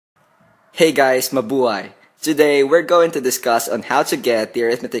Hey guys, mabuhay! Today we're going to discuss on how to get the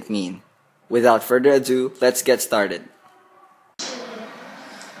arithmetic mean. Without further ado, let's get started.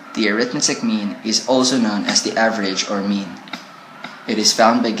 The arithmetic mean is also known as the average or mean. It is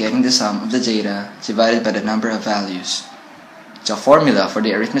found by getting the sum of the data divided by the number of values. The formula for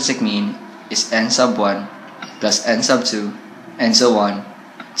the arithmetic mean is n sub 1 plus n sub 2 and so on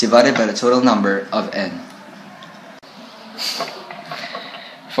divided by the total number of n.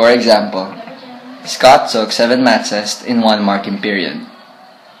 For example, Scott took 7 math tests in 1 marking period.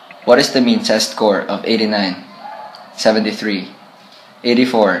 What is the mean test score of 89, 73,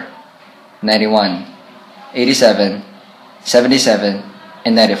 84, 91, 87, 77,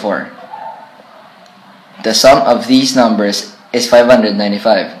 and 94? The sum of these numbers is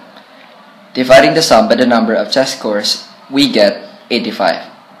 595. Dividing the sum by the number of test scores, we get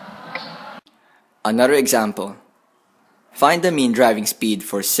 85. Another example. Find the mean driving speed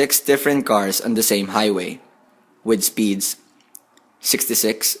for 6 different cars on the same highway, with speeds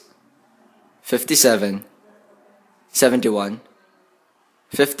 66, 57, 71,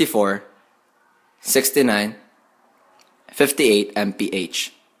 54, 69, 58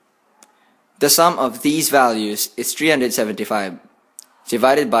 mph. The sum of these values is 375.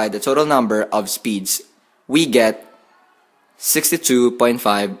 Divided by the total number of speeds, we get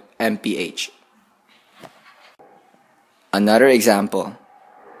 62.5 mph. Another example.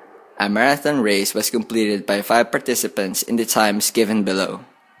 A marathon race was completed by 5 participants in the times given below.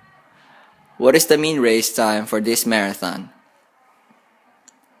 What is the mean race time for this marathon?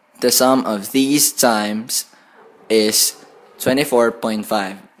 The sum of these times is 24.5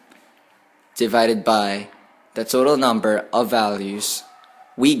 divided by the total number of values,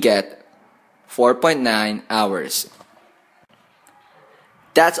 we get 4.9 hours.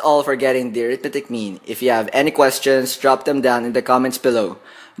 That's all for getting the arithmetic mean. If you have any questions, drop them down in the comments below.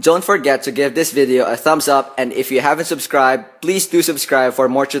 Don't forget to give this video a thumbs up, and if you haven't subscribed, please do subscribe for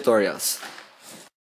more tutorials.